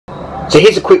So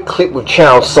here's a quick clip with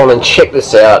Chael Sonnen. Check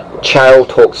this out. Chael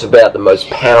talks about the most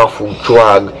powerful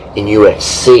drug in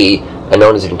UFC, and no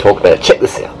one has even talked about it. Check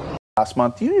this out. Last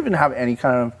month, do you even have any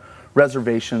kind of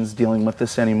reservations dealing with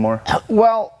this anymore?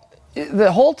 Well,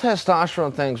 the whole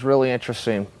testosterone thing's really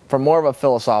interesting from more of a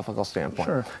philosophical standpoint.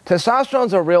 Sure.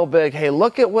 Testosterone's a real big, hey,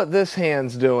 look at what this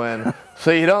hand's doing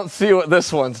so you don't see what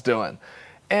this one's doing.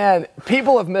 And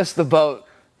people have missed the boat,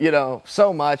 you know,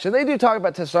 so much. And they do talk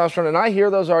about testosterone, and I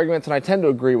hear those arguments, and I tend to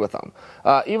agree with them.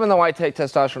 Even though I take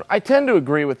testosterone, I tend to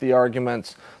agree with the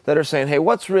arguments that are saying, hey,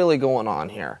 what's really going on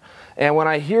here? And when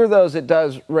I hear those, it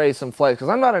does raise some flags, because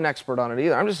I'm not an expert on it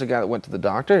either. I'm just a guy that went to the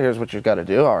doctor. Here's what you've got to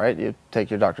do. All right, you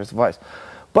take your doctor's advice.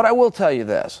 But I will tell you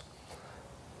this.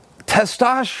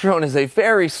 Testosterone is a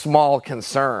very small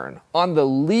concern on the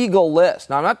legal list.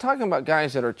 Now, I'm not talking about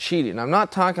guys that are cheating. I'm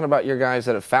not talking about your guys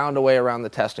that have found a way around the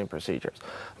testing procedures.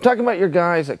 I'm talking about your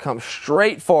guys that come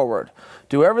straight forward,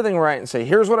 do everything right, and say,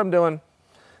 here's what I'm doing.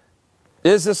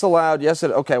 Is this allowed? Yes,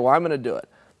 okay, well, I'm going to do it.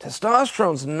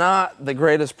 Testosterone's not the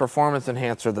greatest performance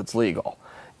enhancer that's legal.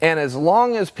 And as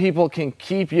long as people can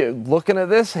keep you looking at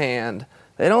this hand,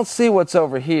 they don't see what's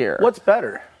over here. What's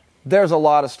better? There's a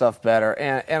lot of stuff better.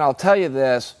 And I'll tell you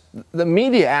this, the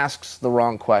media asks the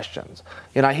wrong questions.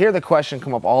 And I hear the question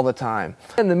come up all the time.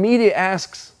 And the media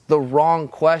asks the wrong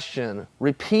question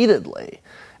repeatedly.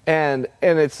 And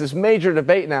it's this major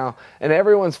debate now, and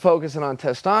everyone's focusing on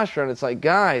testosterone. It's like,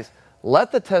 guys,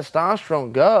 let the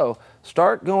testosterone go.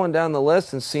 Start going down the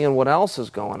list and seeing what else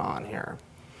is going on here.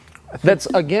 That's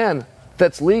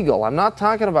legal. I'm not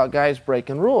talking about guys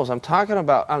breaking rules. I'm talking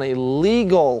about on a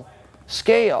legal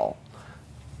scale.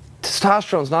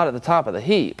 Testosterone's not at the top of the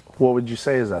heap. What would you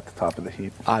say is at the top of the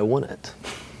heap? I wouldn't.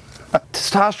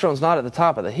 Testosterone's not at the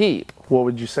top of the heap. What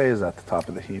would you say is at the top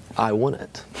of the heap? I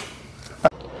wouldn't.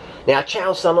 Now,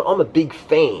 Chael Sonnen, I'm a big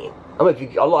fan.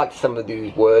 I like some of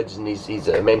these words and his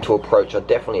mental approach. I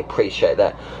definitely appreciate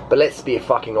that. But let's be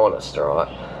fucking honest, alright?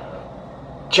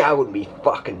 Chael wouldn't be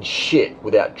fucking shit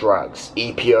without drugs.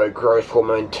 EPO, growth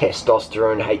hormone,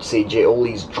 testosterone, HCG, all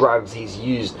these drugs he's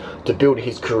used to build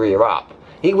his career up.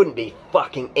 He wouldn't be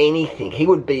fucking anything. He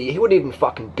wouldn't even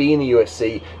fucking be in the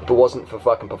UFC if it wasn't for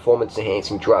fucking performance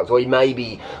enhancing drugs. Or he may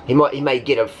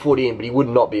get a foot in, but he would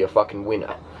not be a fucking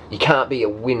winner. You can't be a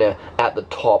winner at the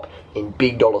top in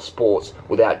big dollar sports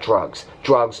without drugs.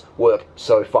 Drugs work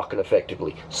so fucking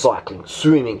effectively. Cycling,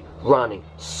 swimming, running,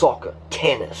 soccer,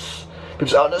 tennis. People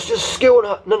say, oh, that's just skill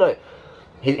and... No.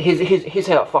 Here's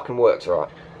how it fucking works, alright?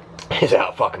 Here's how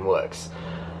it fucking works.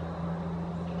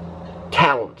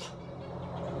 Talent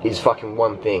is fucking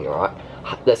one thing, alright?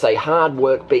 They say hard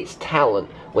work beats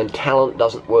talent when talent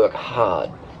doesn't work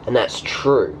hard. And that's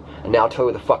true. And now I'll tell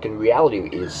you what the fucking reality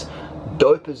is.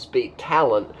 Dopers beat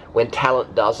talent when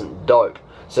talent doesn't dope.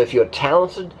 So if you're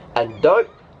talented and dope,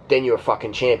 then you're a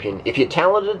fucking champion. If you're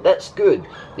talented, that's good.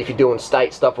 If you're doing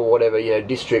state stuff or whatever, you know,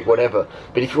 district, whatever.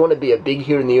 But if you want to be a big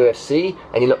hero in the UFC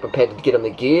and you're not prepared to get on the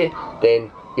gear,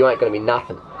 then you ain't going to be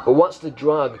nothing. But what's the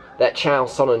drug that Chael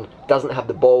Sonnen doesn't have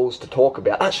the balls to talk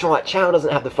about? That's right, Chael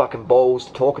doesn't have the fucking balls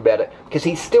to talk about it because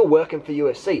he's still working for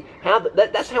UFC.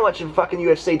 That's how much the fucking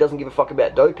UFC doesn't give a fuck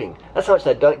about doping. That's how much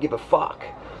they don't give a fuck.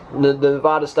 The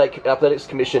Nevada State Athletics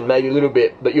Commission maybe a little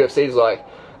bit, but UFC's like,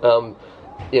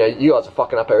 you know, you guys are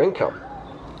fucking up our income.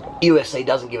 UFC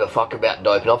doesn't give a fuck about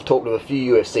doping. I've talked to a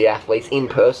few UFC athletes in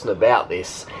person about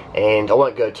this, and I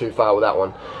won't go too far with that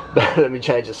one, but let me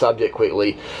change the subject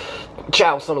quickly.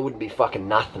 Chael Sonnen wouldn't be fucking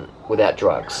nothing without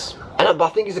drugs. And I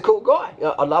think he's a cool guy.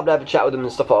 I'd love to have a chat with him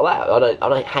and stuff like that. I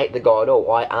don't hate the guy at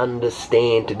all. I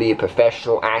understand to be a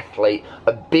professional athlete,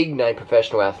 a big name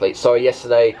professional athlete. So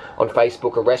yesterday on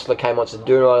Facebook, a wrestler came on and said,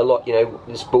 doing a lot, you know,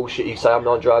 this bullshit. You say I'm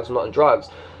not on drugs, I'm not on drugs.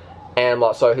 And I'm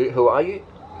like, so who are you?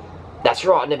 That's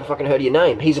right, I never fucking heard of your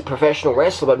name. He's a professional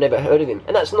wrestler, but I've never heard of him.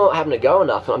 And that's not having to go or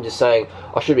nothing. I'm just saying,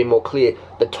 I should be more clear.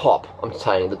 The top, I'm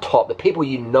saying, the top. The people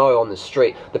you know on the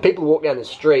street. The people who walk down the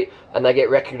street and they get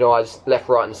recognised left,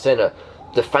 right and centre.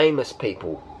 The famous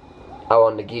people are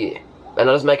on the gear. And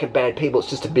that doesn't make it bad people, it's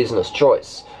just a business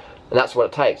choice. And that's what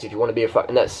it takes if you want to be a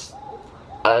fucking... That's...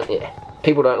 yeah.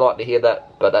 People don't like to hear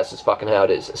that, but that's just fucking how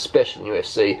it is. Especially in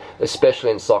UFC,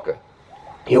 especially in soccer.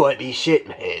 You won't be shit,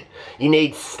 man. You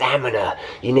need stamina.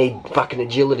 You need fucking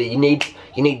agility. You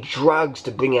need drugs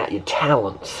to bring out your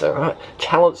talents, alright?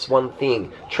 Talent's one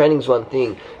thing. Training's one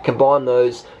thing. Combine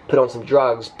those, put on some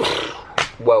drugs,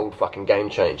 world fucking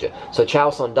game changer. So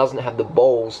Chael Sonnen doesn't have the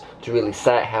balls to really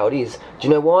say it how it is. Do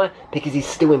you know why? Because he's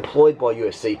still employed by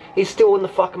UFC. He's still in the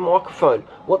fucking microphone.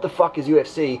 What the fuck is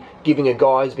UFC giving a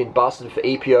guy who's been busted for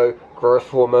EPO, growth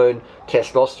hormone,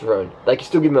 testosterone. They can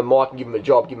still give him a mic and give him a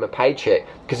job, give him a paycheck,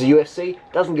 because the UFC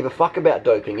doesn't give a fuck about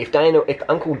doping. If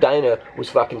Uncle Dana was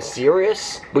fucking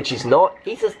serious, which he's not,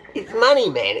 it's money,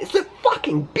 man. It's a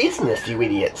fucking business, you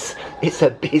idiots. It's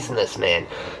a business, man.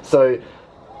 So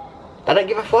they don't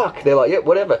give a fuck. They're like, yeah,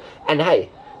 whatever. And hey,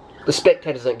 the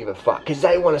spectators don't give a fuck, because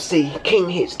they want to see king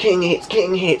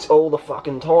hits all the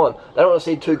fucking time. They don't want to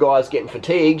see two guys getting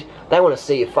fatigued. They want to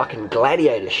see a fucking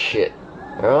gladiator shit.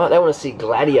 Alright? They want to see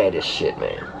gladiator shit,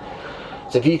 man.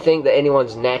 So if you think that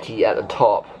anyone's natty at the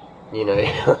top, you know,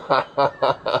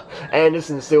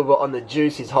 Anderson Silva on the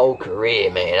juice his whole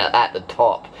career, man, at the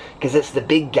top. Because it's the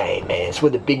big game, man. It's where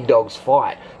the big dogs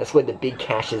fight. That's where the big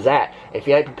cash is at. If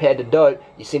you ain't prepared to dope,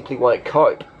 you simply won't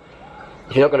cope.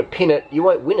 If you're not going to pin it, you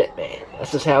won't win it, man.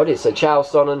 That's just how it is. So Charles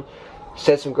Sonnen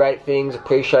said some great things,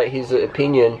 appreciate his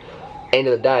opinion. End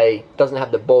of the day, doesn't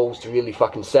have the balls to really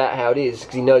fucking say it how it is,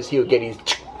 because he knows he'll get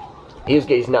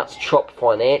his nuts chopped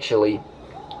financially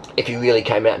if he really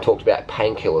came out and talked about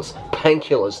painkillers.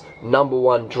 Painkillers,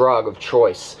 #1 drug of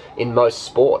choice in most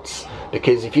sports,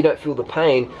 because if you don't feel the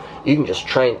pain, you can just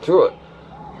train through it.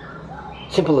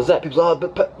 Simple as that. People say, oh,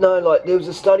 but no, like, there was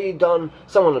a study done,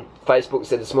 someone on Facebook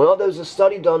said this morning, oh, there was a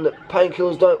study done that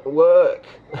painkillers don't work.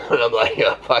 And I'm like,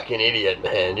 you're a fucking idiot,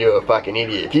 man. You're a fucking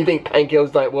idiot. If you think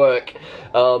painkillers don't work,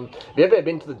 have you ever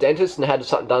been to the dentist and had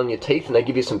something done on your teeth and they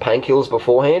give you some painkillers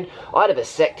beforehand? I had a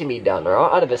vasectomy done,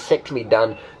 alright? I had a vasectomy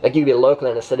done. They give you a local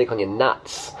anaesthetic on your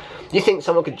nuts. Do you think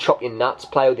someone could chop your nuts,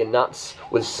 play with your nuts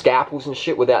with scalpels and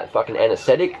shit without fucking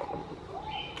anaesthetic?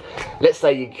 Let's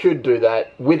say you could do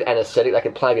that with anaesthetic, they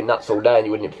could play with your nuts all day and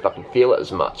you wouldn't even fucking feel it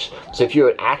as much. So if you're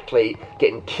an athlete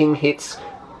getting king hits,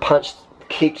 punched,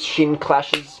 kicked, shin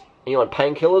clashes, and you're on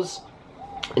painkillers,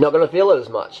 you're not going to feel it as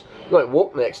much. You won't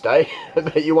walk the next day,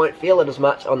 but you won't feel it as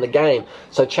much on the game.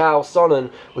 So Charles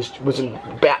Sonnen was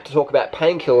about to talk about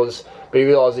painkillers, but he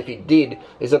realised if he did,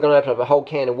 he's not going to open up a whole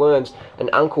can of worms, and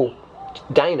Uncle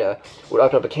Dana would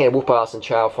open up a can of whoop ass and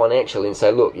chow financially and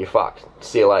say, look, you're fucked.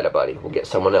 See you later, buddy. We'll get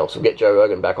someone else. We'll get Joe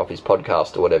Rogan back off his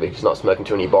podcast or whatever. He's not smoking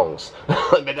too many bongs.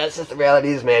 But that's just the reality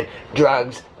is, man.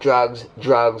 Drugs, drugs,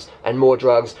 drugs, and more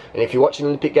drugs. And if you're watching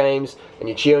Olympic Games and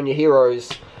you're cheering your heroes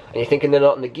and you're thinking they're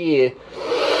not in the gear,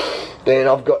 then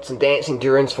I've got some dancing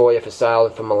durins for you for sale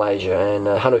from Malaysia. And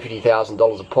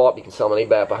 $150,000 a pop. You can sell them on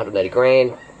eBay for 180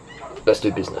 grand. Let's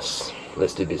do business.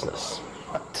 Let's do business.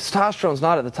 Testosterone's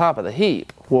not at the top of the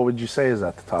heap. What would you say is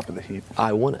at the top of the heap?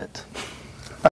 I want it.